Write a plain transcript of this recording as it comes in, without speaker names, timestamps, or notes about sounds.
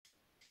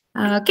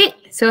Okay,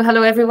 so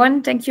hello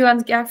everyone. Thank you,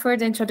 Ansgar, for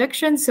the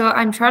introduction. So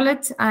I'm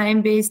Charlotte.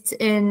 I'm based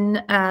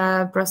in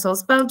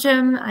Brussels,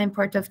 Belgium. I'm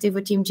part of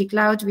Devo Team G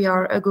Cloud. We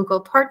are a Google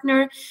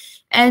partner,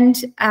 and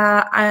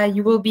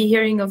you will be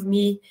hearing of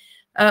me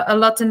a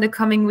lot in the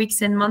coming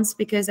weeks and months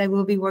because I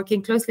will be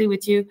working closely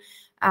with you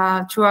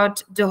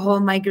throughout the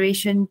whole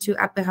migration to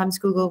Abraham's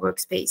Google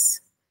Workspace.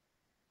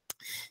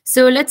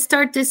 So let's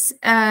start this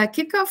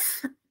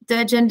kickoff.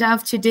 The agenda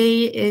of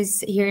today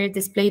is here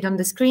displayed on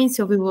the screen.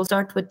 So we will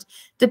start with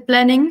the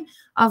planning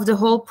of the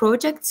whole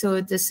project. So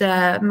this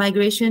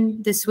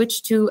migration, the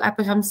switch to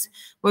Abraham's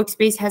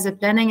Workspace has a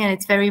planning, and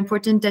it's very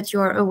important that you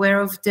are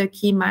aware of the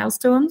key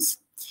milestones.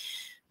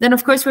 Then,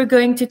 of course, we're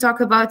going to talk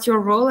about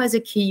your role as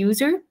a key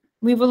user.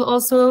 We will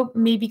also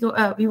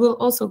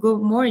go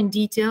more in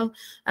detail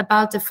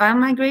about the file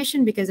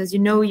migration, because as you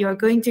know, you are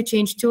going to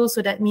change tools.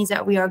 So that means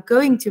that we are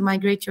going to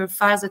migrate your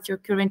files that you're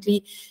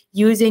currently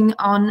using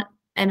on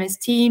MS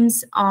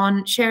Teams,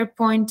 on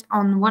SharePoint,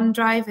 on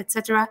OneDrive,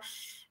 etc.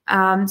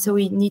 So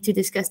we need to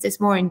discuss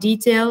this more in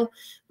detail.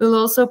 We'll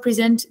also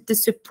present the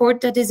support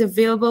that is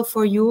available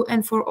for you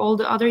and for all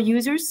the other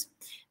users.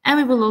 And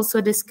we will also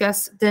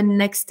discuss the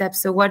next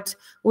steps, so what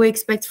we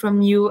expect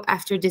from you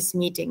after this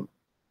meeting.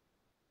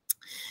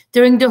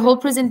 During the whole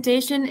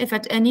presentation, if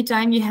at any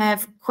time you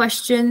have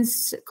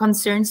questions,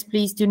 concerns,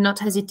 please do not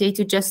hesitate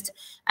to just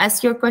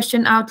ask your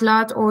question out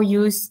loud or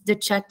use the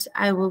chat.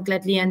 I will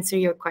gladly answer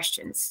your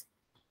questions.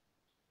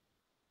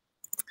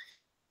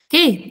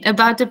 Okay,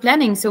 about the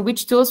planning. So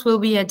which tools will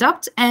we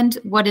adopt and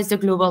what is the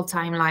global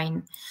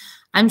timeline?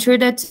 I'm sure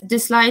that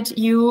this slide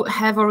you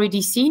have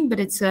already seen, but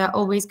it's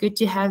always good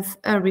to have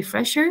a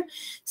refresher.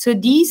 So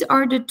these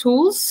are the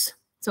tools.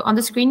 So on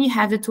the screen, you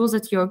have the tools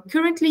that you're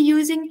currently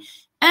using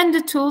and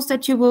the tools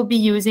that you will be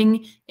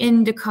using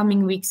in the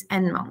coming weeks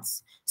and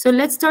months. So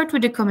let's start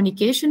with the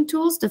communication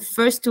tools, the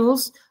first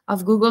tools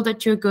of Google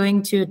that you're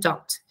going to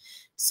adopt.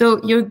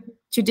 So you're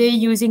today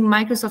using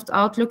Microsoft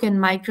Outlook and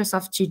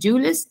Microsoft To-Do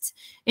lists.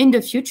 In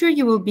the future,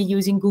 you will be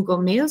using Google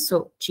Mail,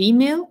 so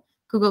Gmail,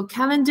 Google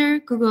Calendar,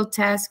 Google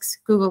Tasks,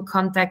 Google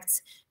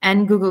Contacts,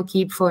 and Google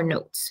Keep for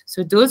Notes.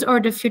 So those are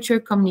the future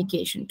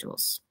communication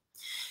tools.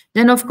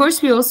 Then, of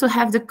course, we also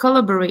have the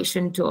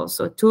collaboration tools,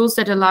 so tools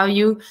that allow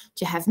you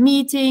to have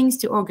meetings,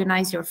 to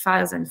organize your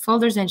files and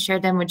folders and share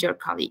them with your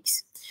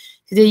colleagues.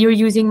 Today, you're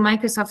using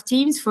Microsoft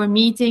Teams for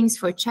meetings,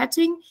 for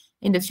chatting.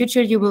 In the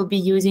future, you will be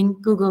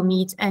using Google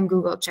Meet and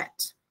Google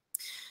Chat.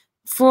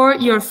 For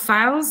your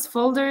files,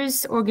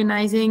 folders,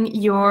 organizing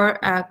your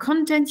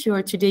content, you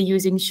are today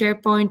using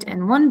SharePoint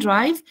and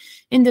OneDrive.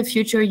 In the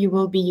future, you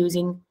will be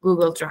using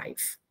Google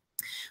Drive.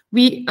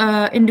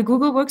 In the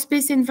Google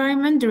Workspace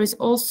environment, there is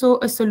also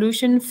a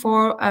solution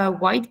for a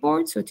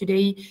whiteboard. So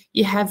today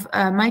you have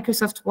a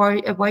Microsoft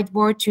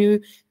whiteboard to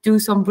do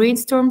some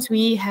brainstorms.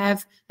 We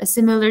have a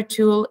similar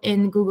tool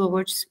in Google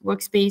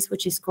Workspace,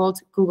 which is called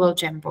Google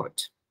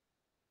Jamboard.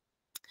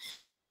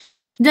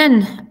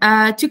 Then,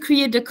 to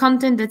create the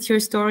content that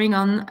you're storing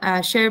on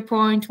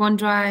SharePoint,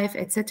 OneDrive,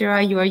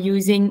 etc., you are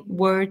using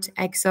Word,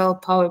 Excel,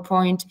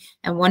 PowerPoint,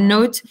 and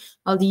OneNote.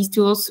 All these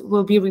tools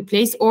will be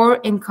replaced, or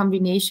in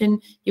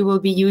combination, you will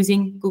be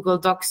using Google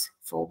Docs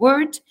for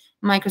Word,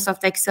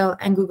 Microsoft Excel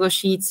and Google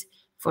Sheets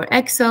for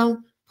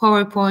Excel,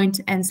 PowerPoint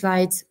and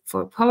Slides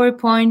for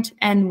PowerPoint,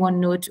 and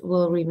OneNote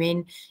will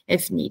remain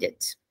if needed.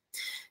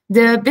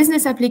 The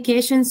business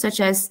applications such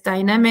as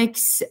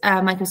Dynamics,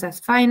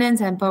 Microsoft Finance,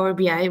 and Power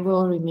BI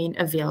will remain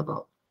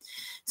available.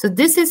 So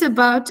this is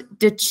about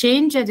the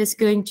change that is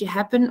going to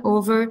happen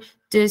over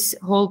this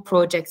whole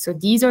project. So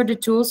these are the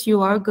tools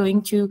you are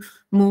going to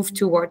move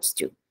towards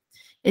to.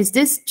 Is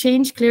this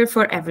change clear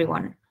for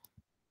everyone?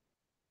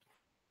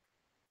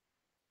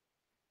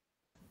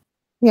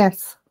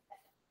 Yes.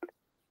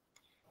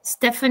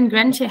 Stefan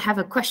Grenche, have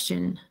a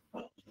question.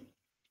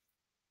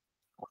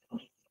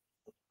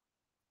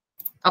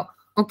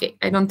 Okay,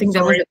 I don't think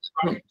that was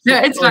it. No,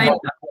 it's fine.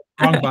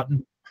 Wrong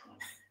button.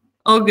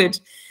 All good.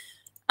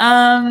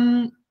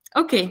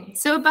 Okay,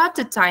 so about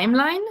the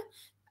timeline,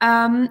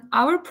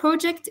 our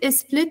project is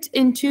split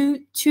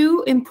into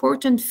two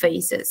important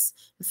phases.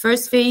 The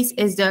first phase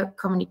is the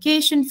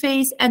communication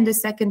phase, and the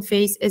second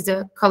phase is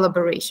the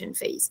collaboration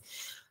phase.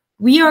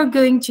 We are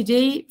going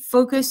today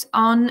focus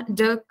on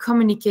the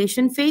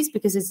communication phase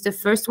because it's the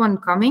first one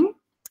coming.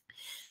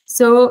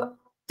 So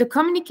the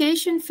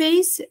communication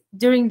phase,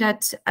 during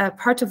that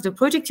part of the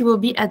project, you will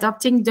be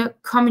adopting the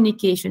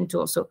communication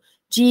tool. So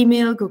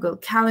Gmail, Google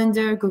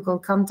Calendar, Google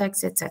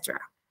Contacts, etc.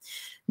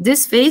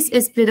 This phase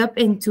is split up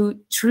into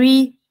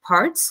three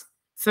parts.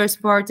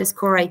 First part is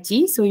core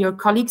IT. So your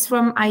colleagues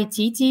from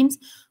IT teams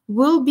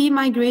will be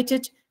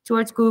migrated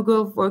towards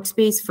Google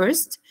Workspace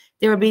first.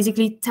 They are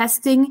basically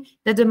testing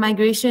that the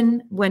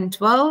migration went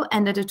well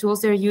and that the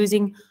tools they're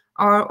using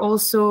are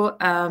also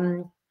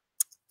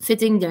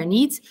fitting their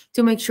needs,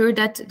 to make sure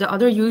that the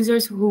other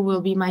users who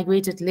will be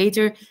migrated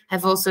later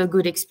have also a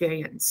good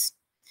experience.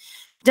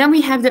 Then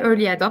we have the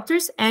early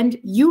adopters, and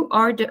you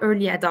are the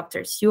early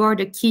adopters. You are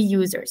the key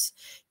users.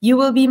 You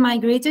will be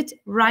migrated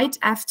right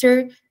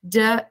after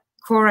the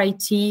core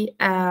IT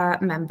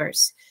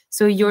members.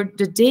 So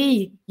the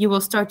day you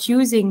will start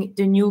using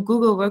the new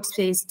Google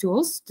Workspace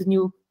tools, the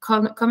new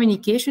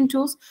communication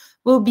tools,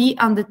 will be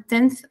on the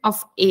 10th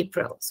of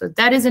April. So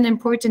that is an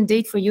important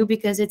date for you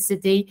because it's the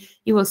day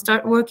you will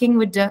start working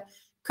with the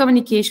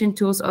communication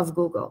tools of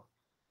Google.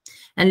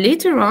 And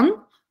later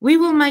on, we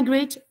will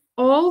migrate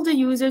all the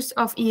users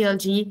of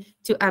ELG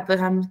to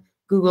Abraham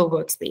Google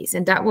Workspace,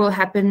 and that will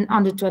happen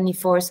on the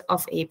 24th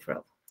of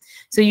April.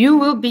 So you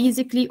will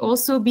basically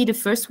also be the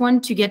first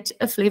one to get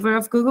a flavor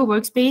of Google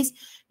Workspace,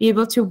 be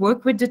able to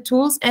work with the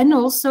tools, and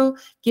also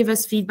give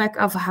us feedback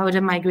of how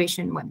the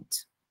migration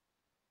went.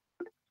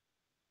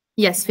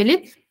 Yes,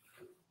 Philip?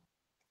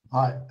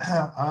 Hi,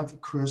 I have a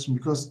question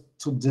because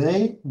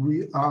today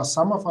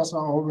some of us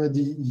are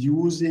already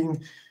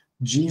using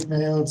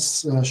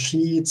Gmails,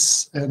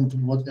 Sheets, and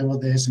whatever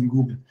there is in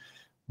Google.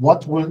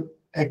 What will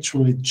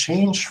actually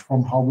change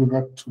from how we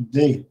work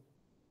today?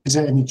 Is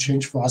there any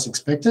change for us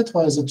expected,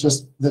 or is it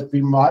just that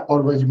we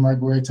already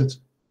migrated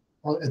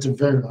at a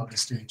very early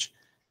stage?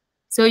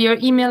 So your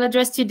email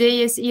address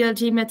today is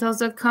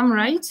elgmetals.com,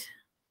 right?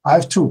 I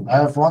have two. I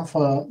have one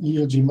for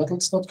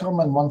elgmetals.com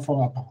and one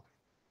for Apparam.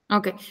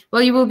 Okay.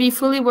 Well, you will be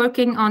fully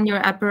working on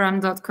your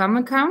apparam.com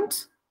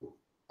account.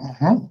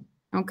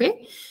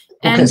 Okay.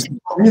 Okay, so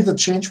for me, the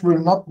change will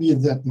not be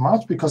that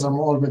much because I'm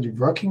already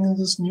working in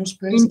this new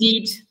space.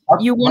 Indeed.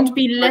 You won't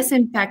be less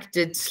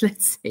impacted,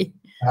 let's say.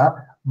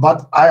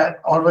 But I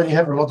already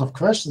have a lot of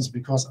questions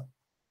because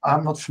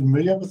I'm not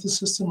familiar with the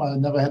system. I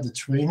never had the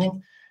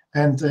training.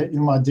 And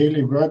in my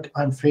daily work,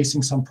 I'm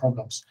facing some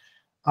problems.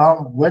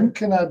 When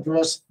can I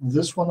address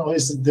this one? Or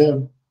is there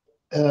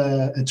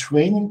a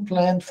training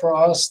plan for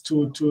us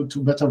to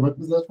better work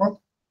with that one?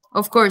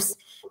 Of course.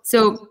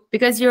 So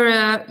because you're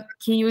a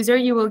key user,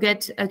 you will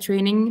get a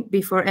training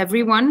before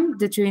everyone.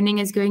 The training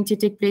is going to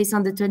take place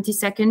on the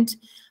 22nd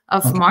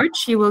of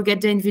March. You will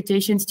get the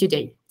invitations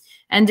today.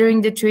 And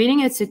during the training,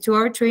 it's a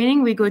 2-hour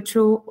training. We go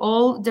through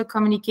all the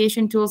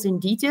communication tools in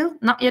detail,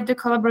 not yet the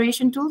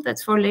collaboration tool,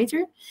 that's for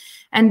later.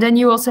 And then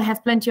you also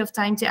have plenty of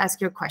time to ask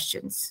your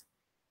questions.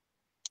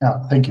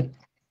 Yeah, thank you.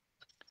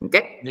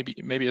 Okay.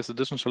 Maybe as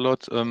addition to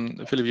lot,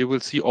 Philip, you will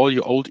see all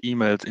your old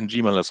emails in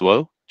Gmail as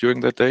well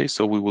during that day.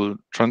 So we will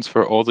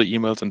transfer all the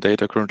emails and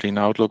data currently in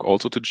Outlook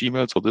also to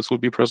Gmail. So this will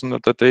be present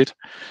at that date.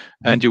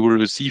 And you will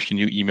receive your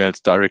new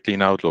emails directly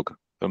in Outlook.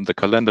 The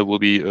calendar will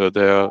be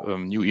there.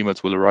 New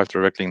emails will arrive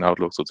directly in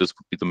Outlook. So this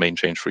would be the main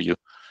change for you,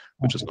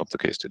 which is not the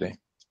case today.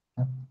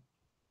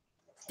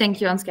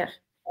 Thank you, Ansgar.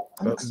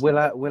 Will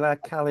our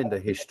calendar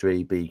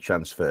history be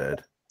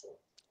transferred?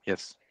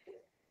 Yes.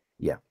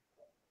 Yeah.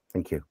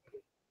 Thank you.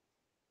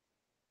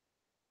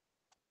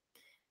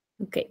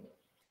 Okay.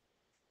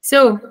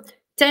 So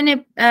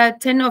 10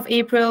 of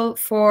April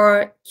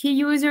for key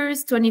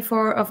users,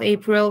 24 of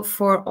April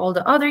for all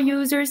the other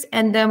users,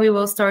 and then we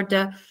will start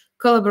the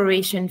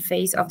collaboration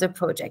phase of the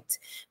project.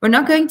 We're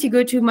not going to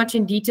go too much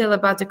in detail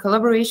about the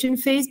collaboration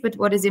phase, but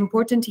what is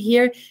important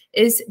here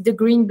is the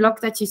green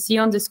block that you see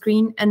on the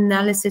screen,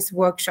 analysis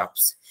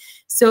workshops.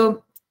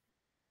 So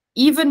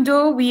even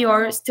though we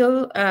are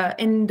still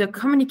in the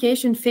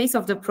communication phase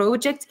of the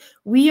project,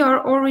 we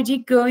are already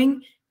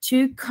going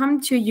to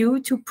come to you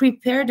to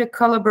prepare the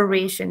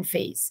collaboration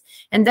phase.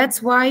 And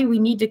that's why we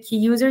need the key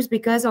users,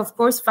 because of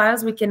course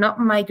files, we cannot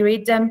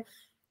migrate them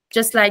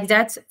just like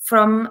that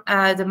from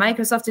the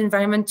Microsoft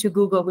environment to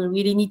Google. We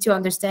really need to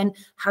understand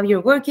how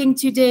you're working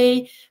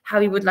today, how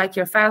you would like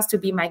your files to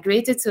be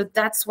migrated. So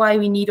that's why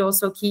we need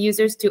also key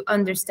users to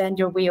understand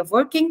your way of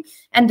working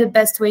and the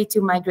best way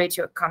to migrate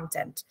your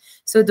content.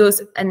 So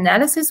those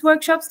analysis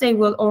workshops, they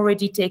will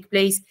already take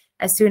place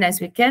as soon as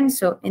we can,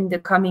 so in the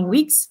coming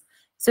weeks,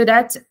 so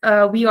that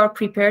we are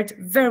prepared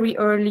very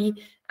early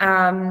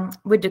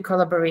with the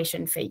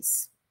collaboration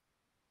phase.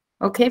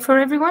 Okay for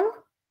everyone?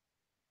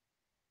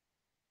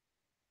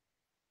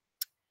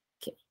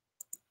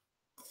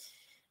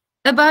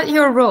 About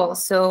your role,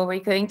 so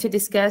we're going to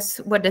discuss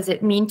what does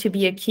it mean to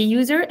be a key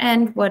user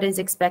and what is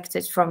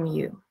expected from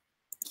you.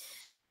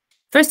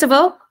 First of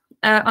all,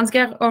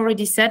 Ansgar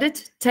already said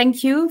it.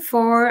 Thank you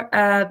for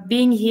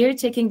being here,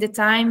 taking the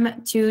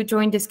time to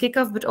join this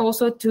kickoff, but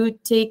also to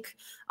take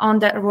on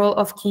that role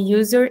of key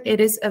user. It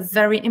is a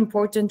very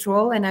important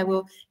role, and I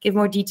will give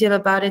more detail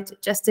about it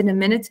just in a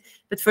minute.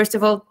 But first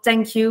of all,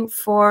 thank you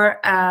for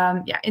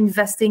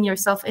investing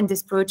yourself in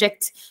this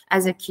project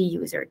as a key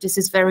user. This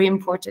is very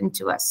important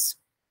to us.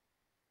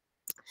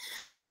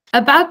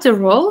 About the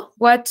role,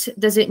 what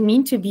does it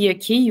mean to be a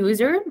key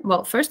user?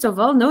 Well, first of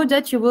all, know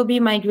that you will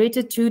be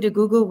migrated to the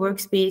Google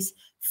Workspace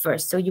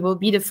first. So you will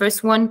be the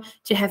first one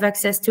to have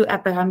access to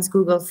Abraham's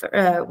Google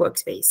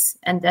Workspace,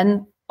 and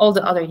then all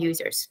the other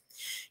users.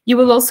 You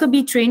will also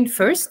be trained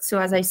first. So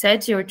as I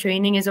said, your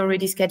training is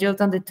already scheduled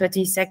on the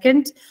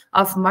 22nd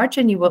of March,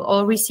 and you will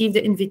all receive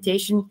the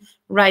invitation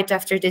right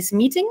after this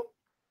meeting.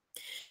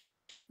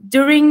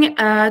 During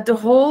the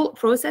whole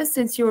process,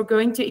 since you're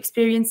going to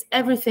experience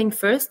everything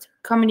first,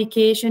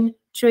 communication,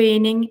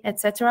 training,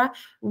 etc.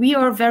 We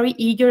are very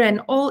eager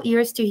and all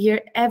ears to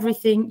hear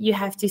everything you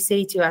have to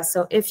say to us.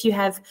 So if you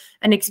have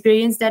an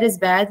experience that is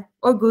bad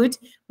or good,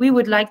 we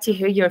would like to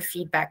hear your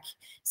feedback.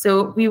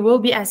 So we will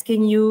be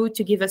asking you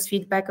to give us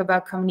feedback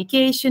about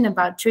communication,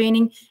 about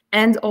training,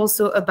 and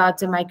also about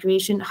the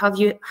migration, how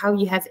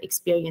you have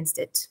experienced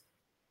it.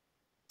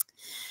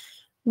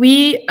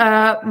 We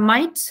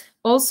might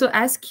also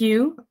ask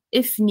you,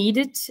 if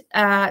needed,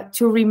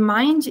 to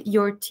remind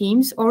your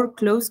teams or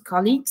close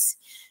colleagues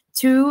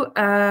to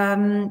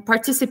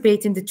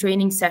participate in the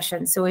training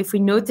session. So if we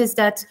notice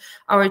that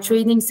our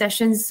training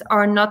sessions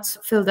are not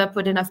filled up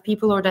with enough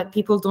people or that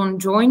people don't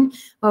join,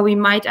 well, we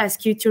might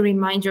ask you to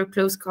remind your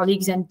close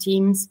colleagues and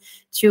teams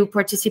to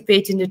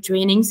participate in the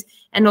trainings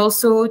and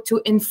also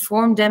to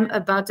inform them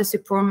about the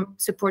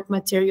support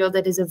material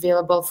that is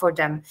available for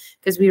them,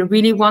 because we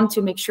really want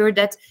to make sure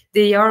that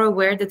they are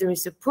aware that there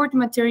is support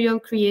material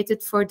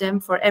created for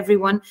them, for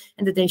everyone,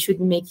 and that they should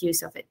make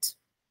use of it.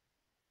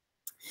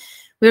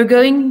 We're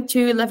going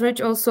to leverage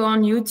also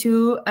on you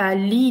to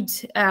lead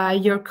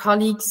your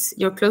colleagues,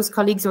 your close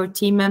colleagues or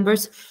team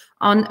members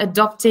on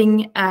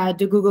adopting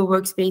the Google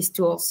Workspace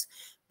tools.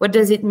 What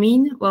does it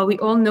mean? Well, we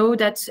all know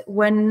that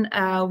when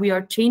we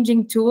are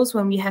changing tools,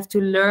 when we have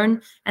to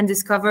learn and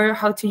discover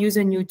how to use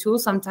a new tool,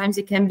 sometimes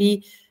it can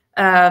be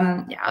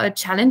a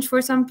challenge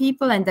for some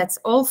people, and that's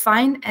all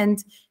fine.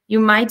 And you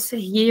might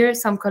hear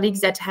some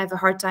colleagues that have a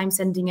hard time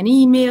sending an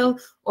email,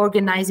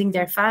 organizing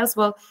their files.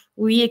 Well,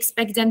 we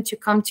expect them to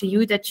come to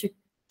you, that you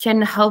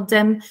can help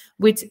them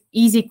with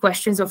easy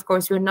questions. Of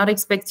course, we're not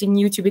expecting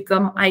you to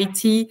become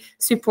IT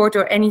support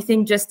or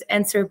anything, just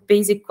answer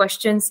basic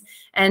questions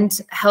and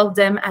help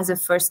them as a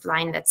first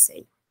line, let's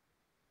say.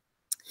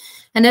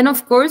 And then,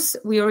 of course,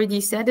 we already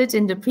said it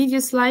in the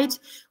previous slide,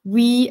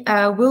 we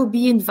will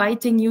be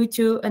inviting you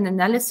to an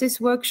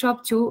analysis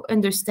workshop to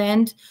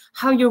understand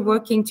how you're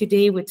working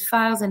today with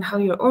files and how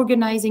you're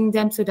organizing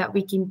them so that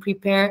we can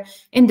prepare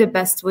in the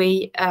best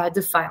way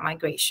the file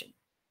migration.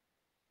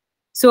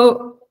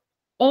 So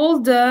all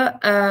the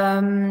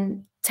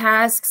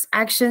tasks,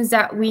 actions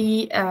that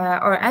we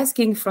are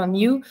asking from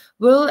you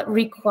will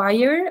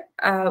require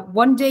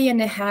 1.5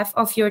 days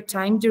of your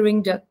time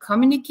during the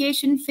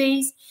communication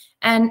phase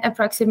and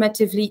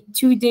approximately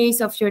 2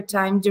 days of your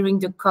time during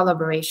the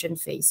collaboration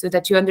phase, so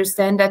that you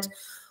understand that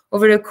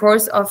over the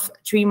course of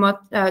 3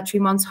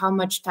 months, how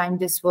much time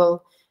this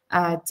will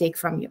take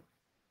from you.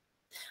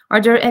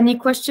 Are there any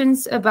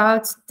questions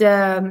about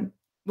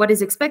what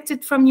is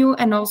expected from you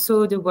and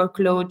also the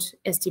workload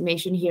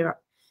estimation here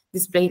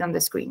displayed on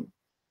the screen?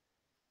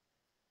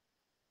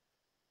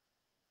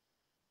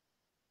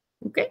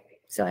 Okay,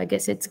 so I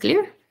guess it's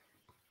clear.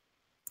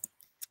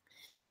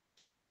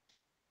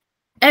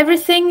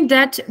 Everything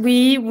that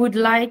we would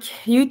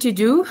like you to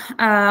do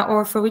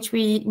or for which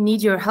we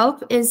need your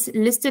help is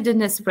listed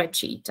in a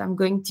spreadsheet. I'm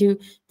going to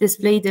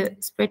display the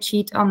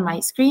spreadsheet on my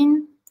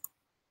screen.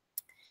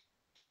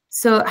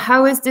 So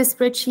how is this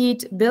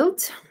spreadsheet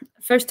built?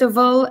 First of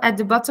all, at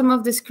the bottom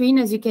of the screen,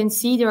 as you can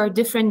see, there are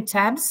different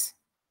tabs.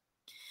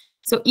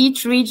 So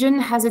each region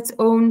has its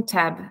own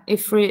tab.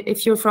 If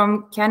you're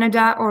from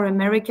Canada or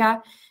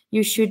America,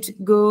 you should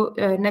go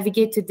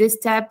navigate to this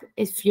tab.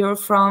 If you're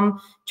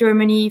from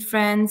Germany,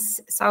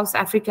 France, South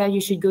Africa, you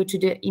should go to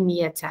the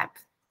EMEA tab.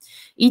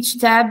 Each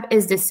tab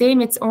is the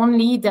same. It's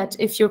only that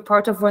if you're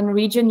part of one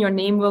region, your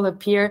name will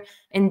appear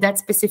in that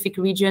specific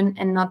region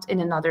and not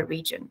in another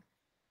region.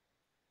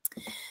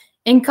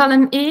 In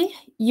column A,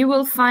 you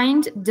will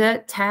find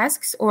the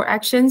tasks or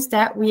actions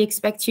that we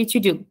expect you to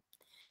do.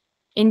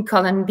 In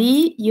column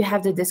B, you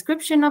have the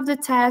description of the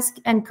task,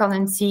 and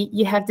column C,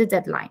 you have the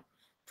deadline.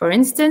 For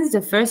instance,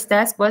 the first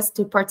task was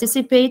to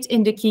participate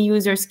in the key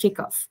users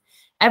kickoff.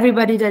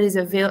 Everybody that is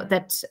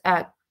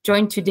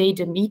joined today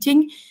the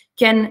meeting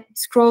can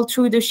scroll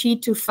through the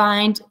sheet to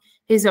find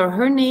his or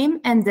her name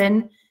and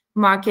then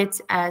mark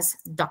it as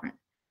done.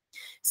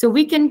 So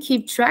we can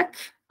keep track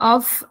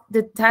of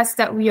the task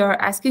that we are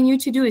asking you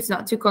to do. It's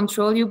not to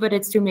control you, but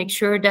it's to make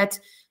sure that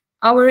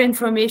our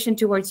information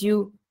towards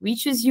you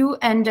reaches you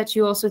and that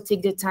you also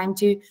take the time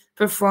to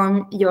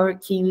perform your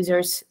key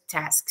users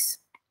tasks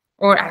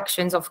or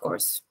actions, of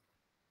course.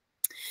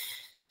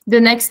 The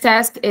next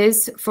task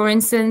is, for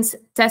instance,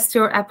 test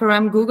your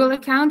Apparam Google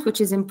account, which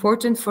is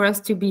important for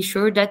us to be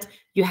sure that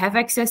you have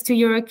access to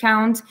your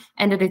account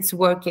and that it's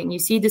working. You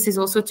see, this is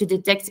also to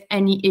detect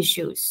any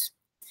issues.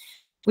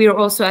 We are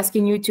also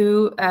asking you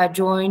to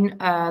join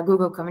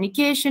Google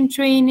Communication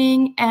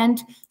training,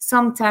 and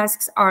some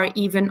tasks are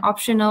even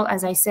optional.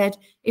 As I said,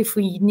 if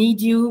we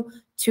need you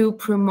to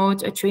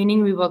promote a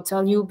training, we will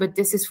tell you, but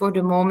this is for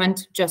the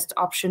moment just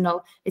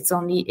optional. It's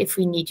only if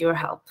we need your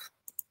help.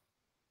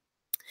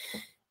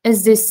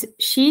 Is this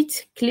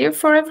sheet clear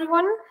for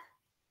everyone?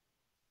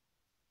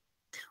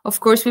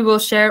 Of course, we will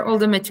share all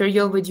the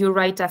material with you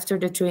right after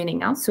the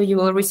training. So you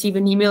will receive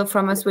an email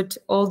from us with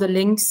all the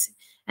links,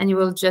 and you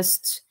will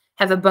just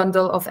have a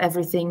bundle of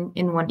everything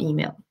in one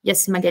email.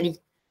 Yes, Magali.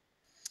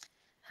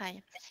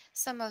 Hi.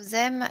 Some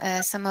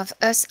of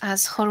us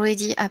has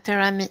already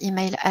Apparam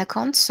email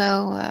account,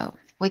 so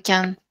we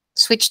can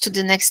switch to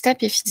the next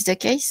step if it's the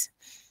case?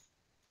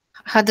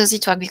 How does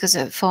it work? Because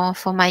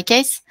for my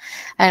case,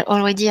 I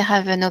already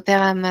have an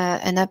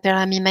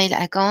Opera email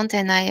account,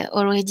 and I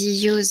already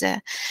use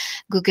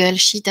Google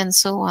Sheet and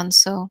so on.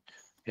 So,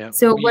 Yeah.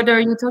 So what are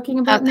you talking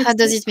about? how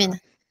does it mean?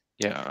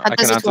 Yeah, How I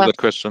does can it answer work? that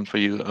question for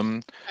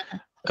you.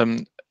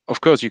 Of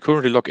course, you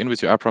currently log in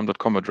with your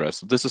apram.com address.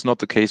 This is not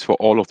the case for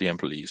all of the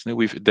employees.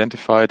 We've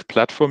identified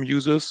platform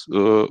users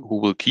who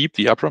will keep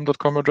the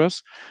apram.com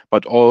address,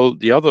 but all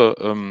the other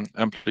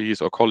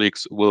employees or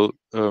colleagues will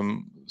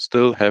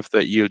still have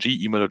their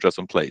ELG email address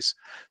in place.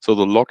 So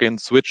the login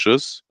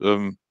switches.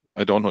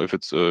 I don't know if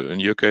it's in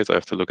your case, I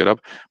have to look it up.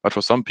 But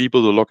for some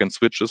people, the login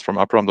switches from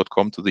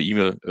apram.com to the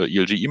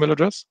ELG email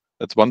address.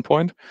 That's one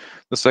point.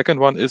 The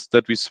second one is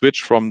that we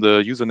switch from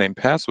the username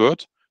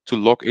password to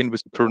log in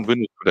with the current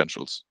Windows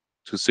credentials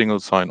to single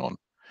sign-on.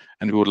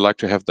 And we would like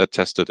to have that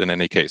tested in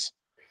any case.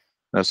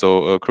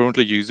 So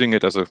currently using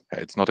it as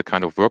it's not a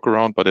kind of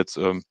workaround, but it's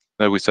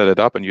we set it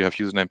up and you have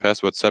username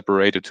password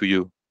separated to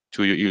your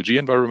ELG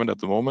environment at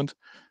the moment.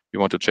 You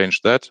want to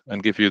change that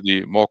and give you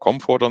the more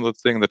comfort on the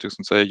thing that you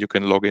can say you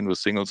can log in with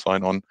single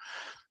sign-on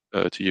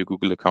to your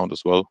Google account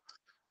as well.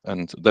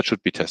 And that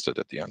should be tested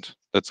at the end.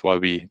 That's why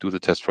we do the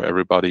test for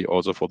everybody,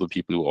 also for the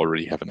people who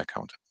already have an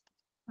account.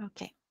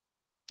 Okay,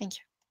 thank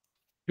you.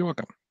 You're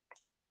welcome.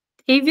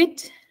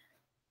 David,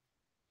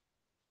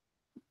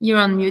 you're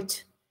on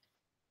mute.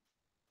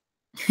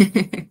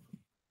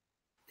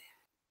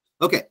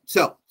 Okay,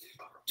 so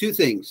two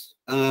things.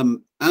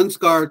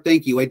 Ansgar,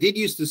 thank you. I did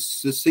use this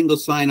single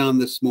sign-on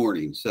this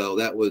morning, so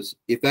that was,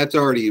 if that's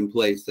already in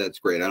place, that's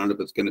great. I don't know if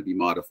it's going to be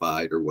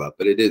modified or what,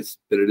 but it is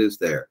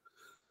there.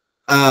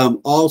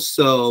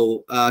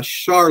 Also,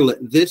 Charlotte,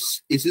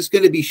 is this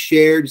going to be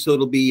shared? So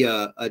it'll be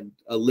a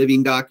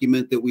living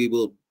document that we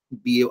will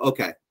be,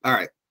 okay. All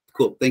right,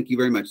 cool. Thank you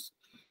very much.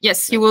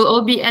 Yes, you will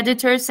all be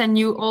editors and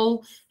you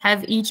all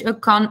have each a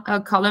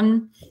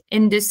column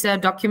in this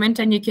document,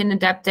 and you can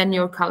adapt then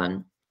your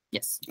column.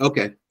 Yes.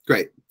 Okay,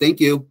 great. Thank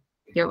you.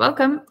 You're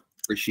welcome.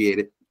 Appreciate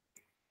it.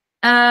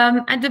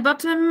 At the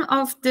bottom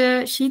of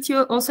the sheet,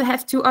 you also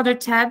have two other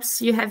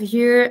tabs. You have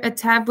here a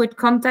tab with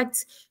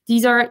contacts.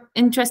 These are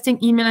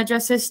interesting email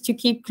addresses to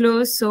keep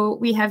close. So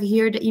we have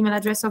here the email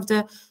address of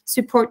the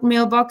support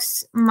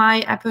mailbox,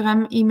 my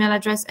Aperam email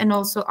address, and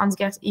also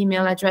Ansgar's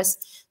email address.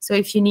 So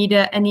if you need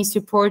any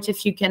support,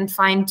 if you can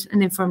find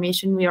an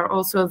information, we are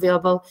also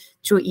available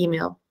through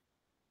email.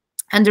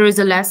 And there is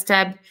a last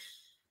tab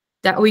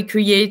that we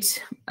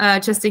create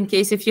just in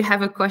case if you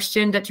have a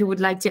question that you would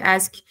like to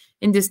ask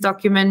in this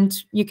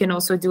document, you can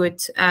also do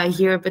it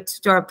here, but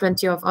there are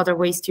plenty of other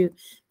ways to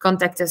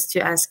contact us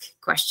to ask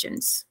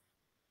questions.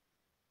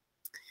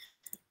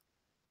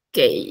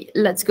 Okay,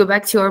 let's go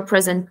back to our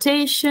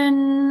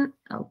presentation.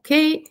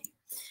 Okay,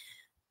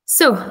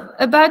 so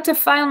about the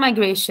file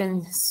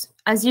migrations.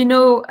 As you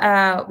know,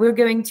 we're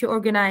going to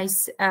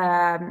organize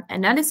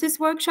analysis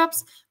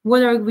workshops.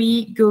 What are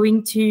we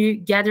going to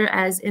gather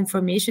as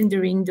information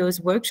during those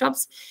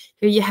workshops?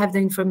 Here you have the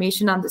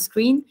information on the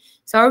screen.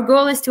 So our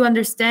goal is to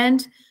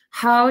understand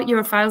how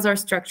your files are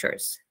structured.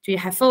 Do you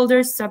have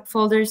folders,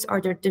 subfolders? Are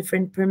there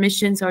different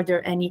permissions? Are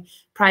there any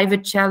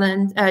private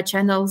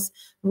channels?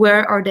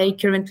 Where are they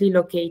currently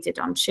located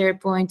on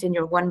SharePoint, in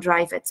your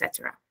OneDrive,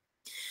 etc.?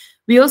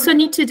 We also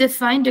need to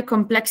define the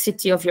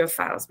complexity of your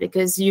files,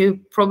 because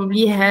you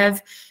probably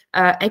have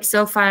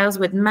Excel files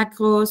with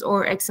macros,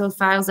 or Excel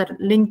files that are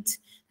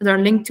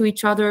linked to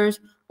each other,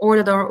 or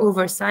that are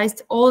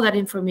oversized. All that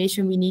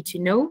information we need to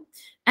know.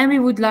 And we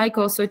would like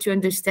also to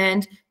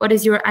understand what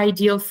is your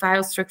ideal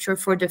file structure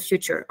for the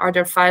future. Are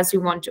there files you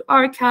want to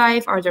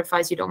archive? Are there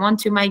files you don't want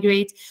to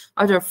migrate?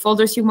 Are there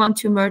folders you want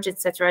to merge,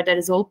 etc.? That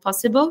is all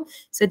possible.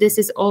 So this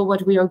is all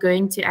what we are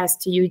going to ask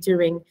to you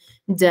during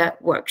the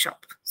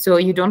workshop. So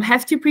you don't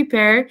have to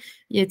prepare.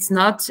 It's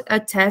not a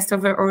test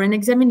or an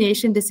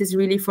examination. This is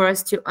really for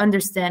us to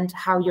understand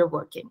how you're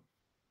working.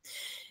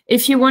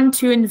 If you want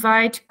to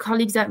invite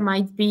colleagues that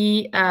might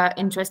be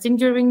interesting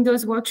during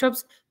those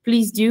workshops,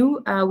 please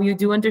do. We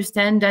do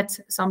understand that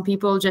some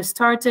people just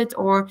started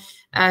or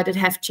that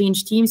have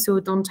changed teams, so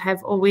don't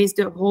have always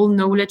the whole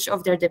knowledge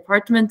of their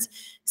department.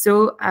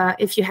 So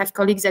if you have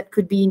colleagues that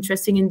could be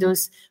interesting in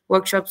those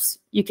workshops,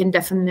 you can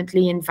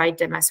definitely invite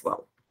them as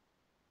well.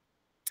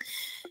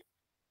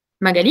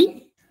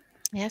 Magali?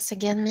 Yes,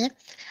 again me.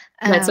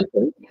 That's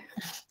okay.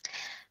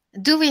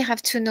 Do we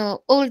have to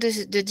know all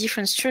the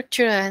different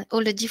structure and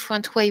all the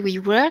different way we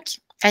work?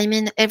 I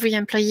mean, every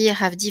employee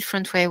have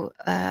different way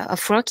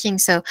of working,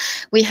 so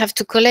we have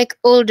to collect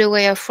all the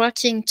way of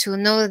working to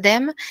know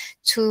them,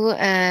 to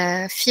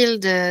feel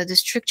the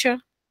structure.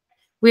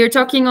 We are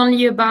talking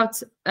only about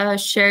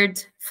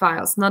shared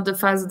files, not the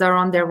files that are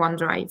on their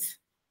OneDrive.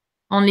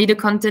 Only the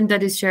content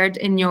that is shared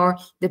in your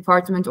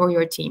department or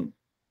your team.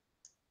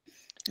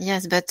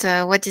 Yes, but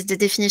what is the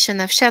definition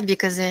of shared?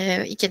 Because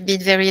it can be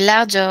very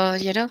large, or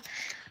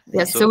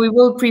Yes, so we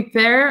will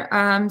prepare.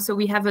 So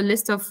we have a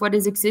list of what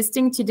is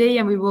existing today,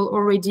 and we will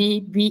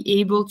already be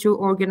able to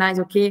organize.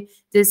 Okay,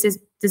 this is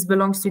this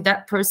belongs to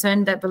that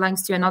person, that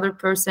belongs to another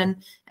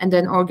person, and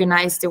then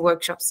organize the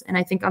workshops. And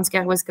I think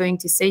Ansgar was going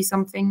to say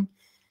something.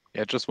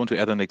 Yeah, I just want to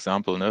add an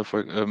example. No?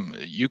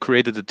 You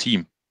created a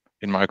team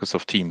in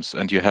Microsoft Teams,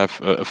 and you have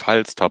a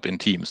files tab in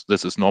Teams.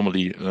 This is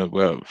normally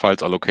where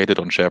files are located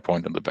on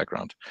SharePoint in the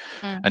background,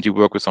 and you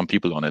work with some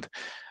people on it.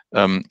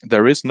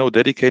 There is no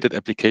dedicated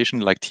application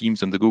like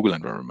Teams in the Google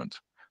environment.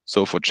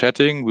 So for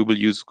chatting, we will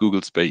use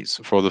Google Space.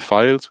 For the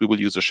files, we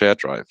will use a shared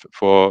drive.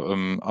 For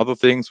other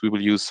things, we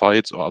will use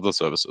sites or other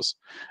services.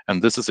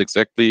 And this is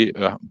exactly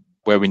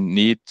where we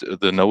need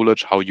the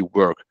knowledge how you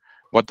work.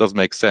 What does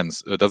make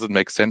sense? Does it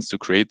make sense to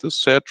create this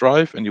shared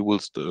drive and you will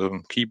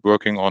keep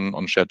working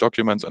on shared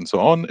documents and so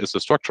on? Is the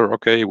structure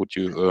okay? Would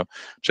you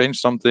change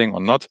something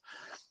or not?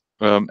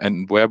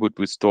 And where would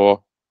we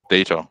store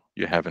data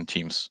you have in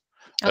Teams?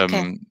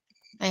 Okay.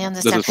 I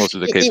understand. This is mostly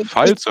the case.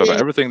 File server,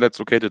 everything that's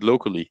located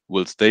locally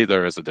will stay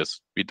there as it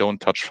is. We don't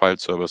touch file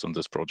servers on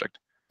this project.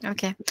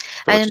 Okay,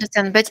 I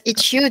understand, but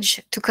it's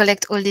huge to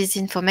collect all this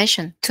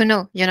information, to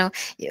know, you know,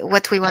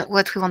 what we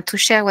want to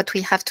share, what we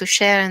have to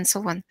share, and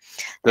so on.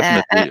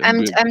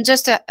 Definitely.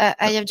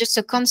 I have just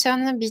a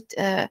concern a bit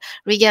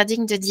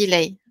regarding the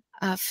delay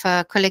of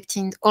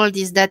collecting all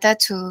this data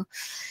to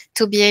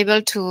be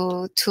able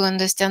to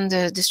understand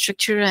the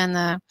structure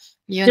and.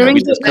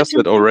 We discussed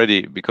it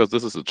already because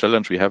this is a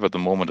challenge we have at the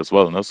moment as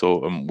well. No?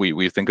 So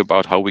we think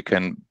about how we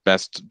can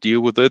best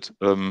deal with it.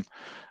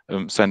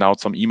 Send out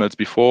some emails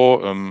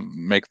before,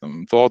 make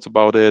them thoughts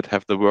about it,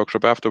 have the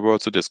workshop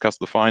afterwards to discuss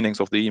the findings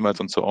of the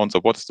emails and so on. So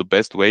what is the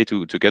best way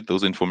to get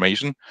those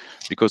information?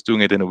 Because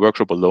doing it in a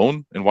workshop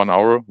alone in 1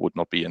 hour would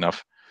not be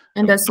enough.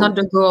 And that's not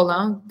the goal,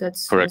 huh?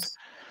 That's correct.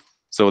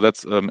 So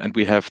that's, and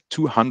we have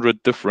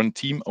 200 different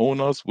team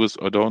owners with,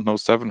 I don't know,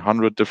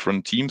 700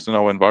 different teams in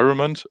our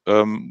environment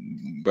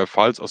where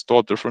files are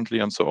stored differently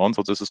and so on.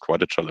 So this is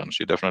quite a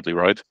challenge. You're definitely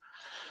right.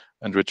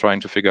 And we're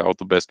trying to figure out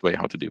the best way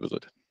how to deal with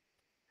it.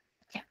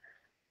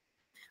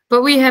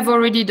 But we have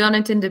already done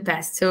it in the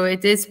past, so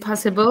it is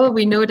possible.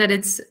 We know that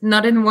it's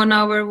not in 1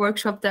 hour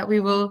workshop that we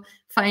will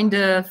find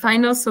a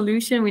final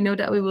solution. We know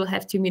that we will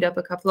have to meet up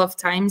a couple of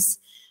times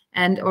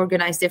and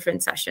organize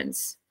different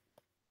sessions.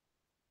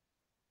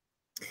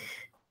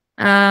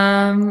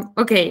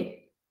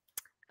 Okay,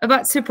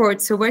 about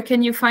support. So where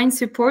can you find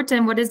support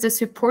and what is the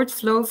support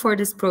flow for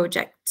this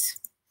project?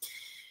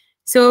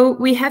 So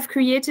we have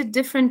created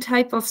different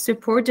type of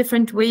support,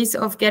 different ways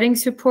of getting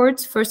support.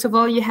 First of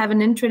all, you have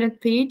an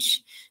intranet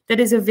page that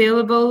is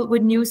available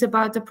with news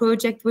about the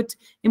project, with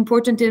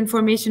important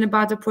information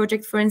about the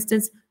project, for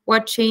instance,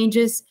 what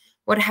changes,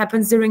 what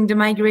happens during the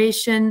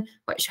migration,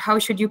 how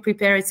should you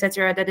prepare,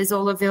 etc. That is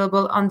all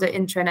available on the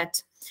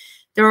intranet.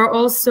 There are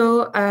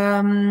also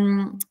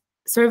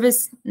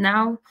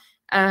ServiceNow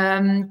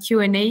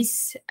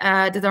Q&As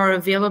that are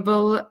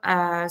available.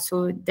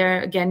 So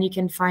there again, you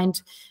can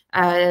find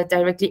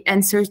directly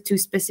answers to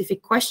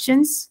specific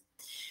questions.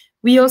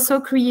 We also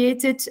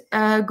created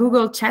a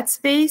Google chat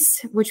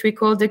space, which we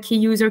call the key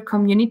user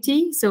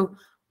community. So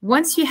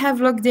once you have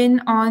logged in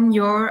on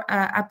your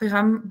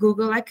Aperam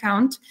Google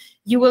account,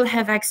 you will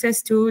have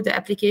access to the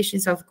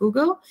applications of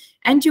Google,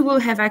 and you will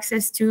have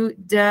access to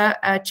the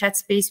chat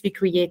space we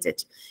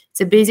created.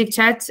 It's a basic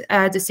chat,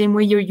 the same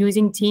way you're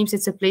using Teams.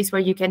 It's a place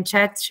where you can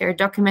chat, share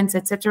documents,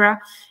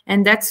 etc.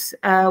 And that's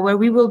where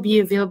we will be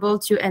available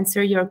to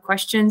answer your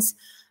questions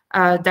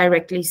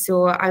directly.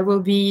 So I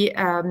will be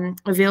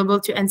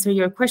available to answer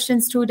your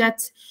questions through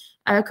that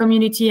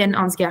community, and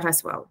Ansgar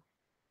as well.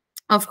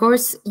 Of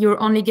course, you're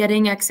only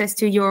getting access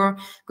to your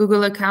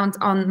Google account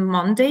on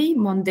Monday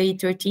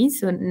 13th,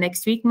 so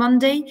next week,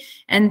 Monday.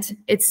 And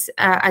it's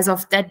as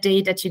of that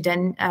day that you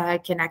then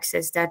can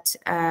access that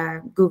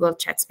Google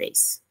chat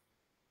space.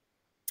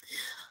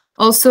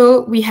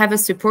 Also, we have a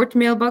support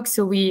mailbox,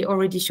 so we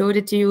already showed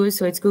it to you.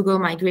 So it's Google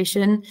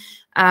Migration.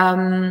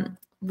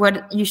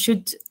 What you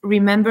should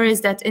remember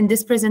is that in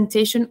this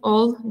presentation,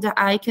 all the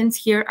icons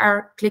here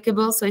are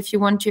clickable. So if you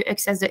want to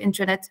access the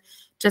intranet,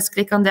 just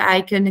click on the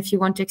icon. If you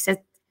want to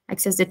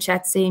access the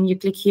chat, same, you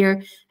click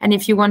here. And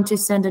if you want to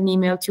send an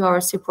email to our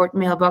support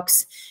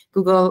mailbox,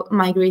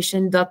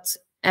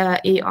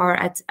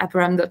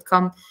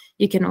 googlemigration.ar@aperam.com,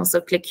 you can also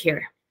click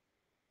here.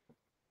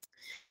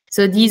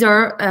 So these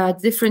are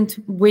different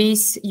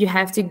ways you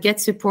have to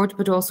get support,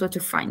 but also to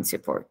find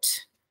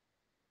support.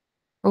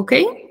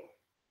 Okay.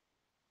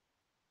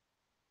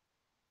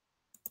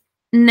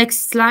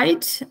 Next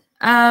slide.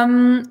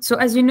 So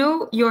as you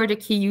know, you're the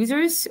key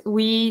users.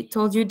 We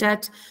told you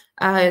that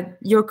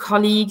your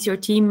colleagues, your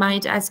team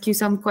might ask you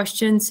some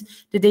questions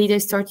the day they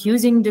start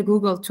using the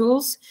Google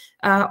tools.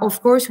 Of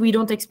course, we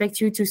don't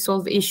expect you to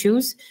solve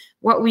issues.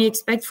 What we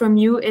expect from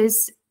you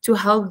is to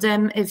help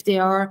them if they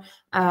are,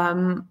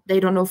 they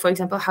don't know, for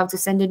example, how to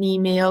send an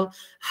email,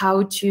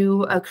 how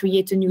to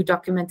create a new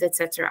document,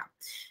 etc.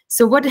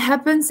 So what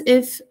happens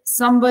if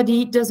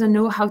somebody doesn't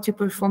know how to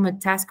perform a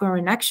task or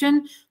an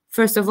action?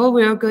 First of all,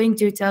 we are going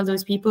to tell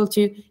those people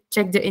to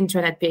check the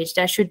intranet page.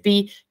 That should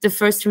be the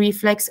first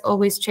reflex.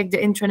 Always check the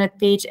intranet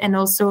page and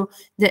also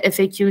the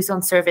FAQs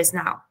on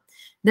ServiceNow.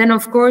 Then,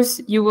 of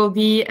course, you will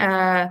be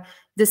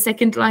the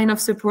second line of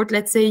support.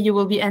 Let's say you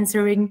will be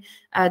answering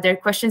their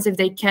questions if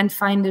they can't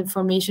find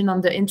information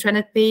on the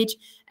intranet page.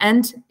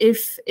 And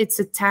if it's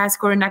a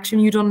task or an action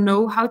you don't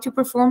know how to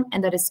perform,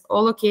 and that is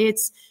all okay,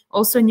 it's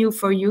also new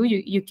for you,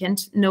 you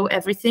can't know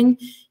everything,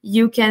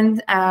 you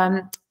can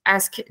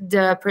ask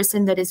the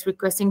person that is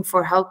requesting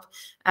for help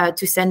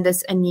to send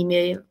us an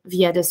email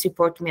via the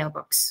support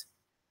mailbox.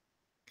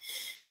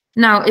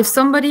 Now, if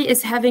somebody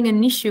is having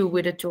an issue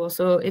with a tool,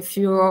 so if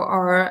you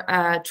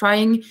are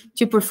trying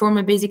to perform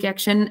a basic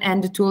action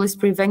and the tool is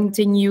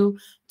preventing you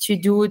to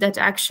do that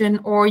action,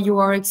 or you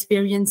are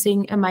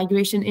experiencing a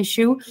migration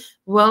issue,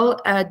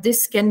 well,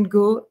 this can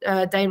go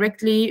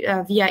directly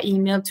via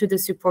email to the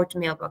support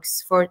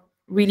mailbox. For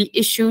really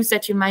issues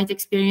that you might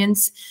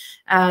experience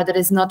that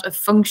is not a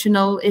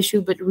functional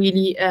issue, but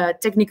really a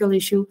technical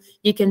issue,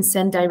 you can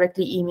send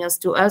directly emails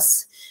to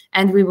us,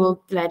 and we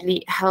will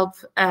gladly help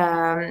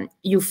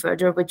you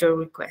further with your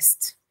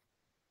request.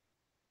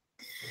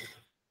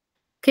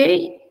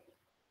 Okay,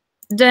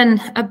 then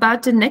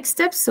about the next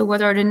steps. So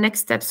what are the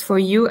next steps for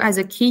you as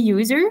a key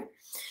user?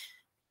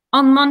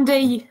 On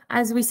Monday,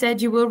 as we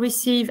said, you will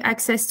receive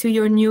access to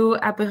your new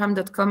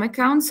aperam.com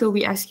account. So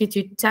we ask you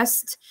to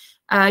test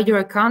your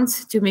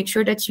account to make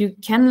sure that you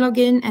can log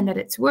in and that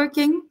it's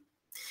working.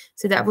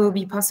 So that will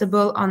be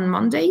possible on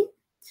Monday.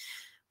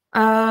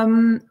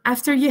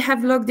 After you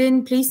have logged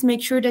in, please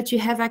make sure that you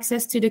have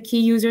access to the key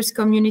users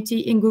community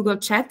in Google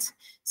Chat.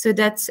 So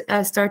that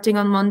starting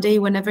on Monday,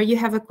 whenever you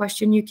have a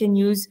question, you can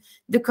use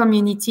the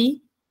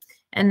community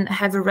and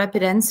have a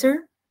rapid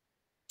answer.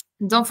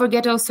 Don't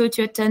forget also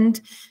to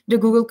attend the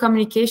Google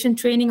Communication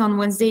training on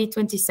Wednesday,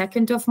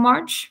 22nd of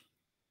March.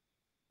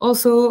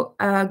 Also,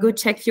 go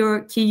check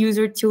your key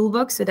user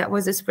toolbox. So that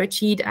was a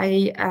spreadsheet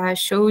I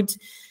showed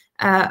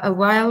a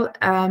while.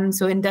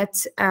 So in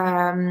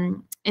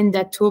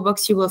that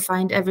toolbox, you will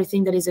find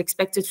everything that is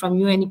expected from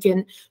you, and you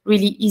can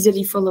really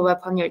easily follow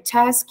up on your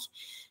task.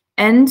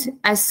 And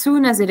as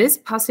soon as it is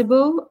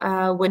possible,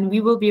 when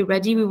we will be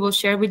ready, we will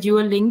share with you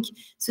a link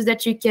so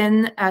that you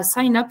can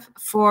sign up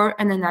for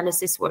an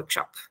analysis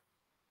workshop.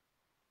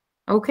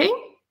 Okay?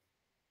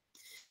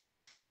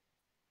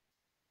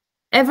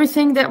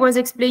 Everything that was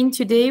explained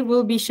today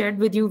will be shared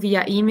with you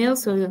via email.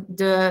 So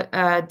the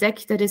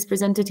deck that is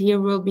presented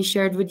here will be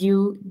shared with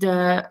you,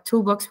 the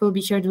toolbox will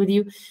be shared with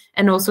you,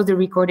 and also the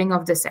recording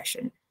of the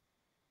session.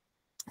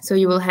 So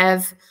you will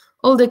have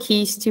all the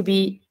keys to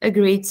be a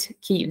great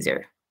key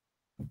user.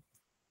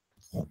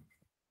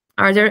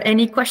 Are there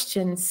any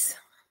questions?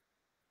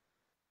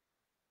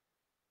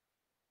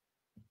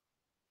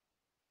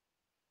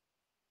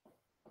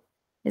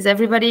 Is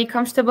everybody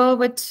comfortable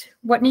with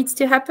what needs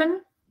to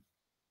happen?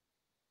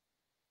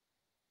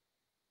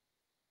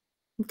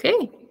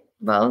 Okay,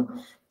 well,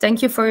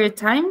 thank you for your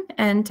time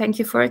and thank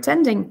you for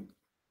attending.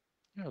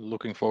 Yeah,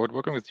 looking forward to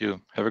working with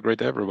you. Have a great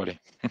day, everybody.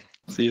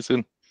 See you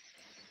soon.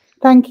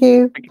 Thank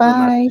you. Thank you very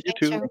much. Bye. You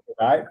too.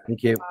 Bye.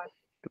 Thank you.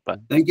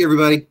 Goodbye. Thank you,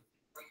 everybody.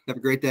 Have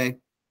a great day.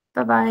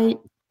 Bye-bye.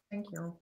 Thank you.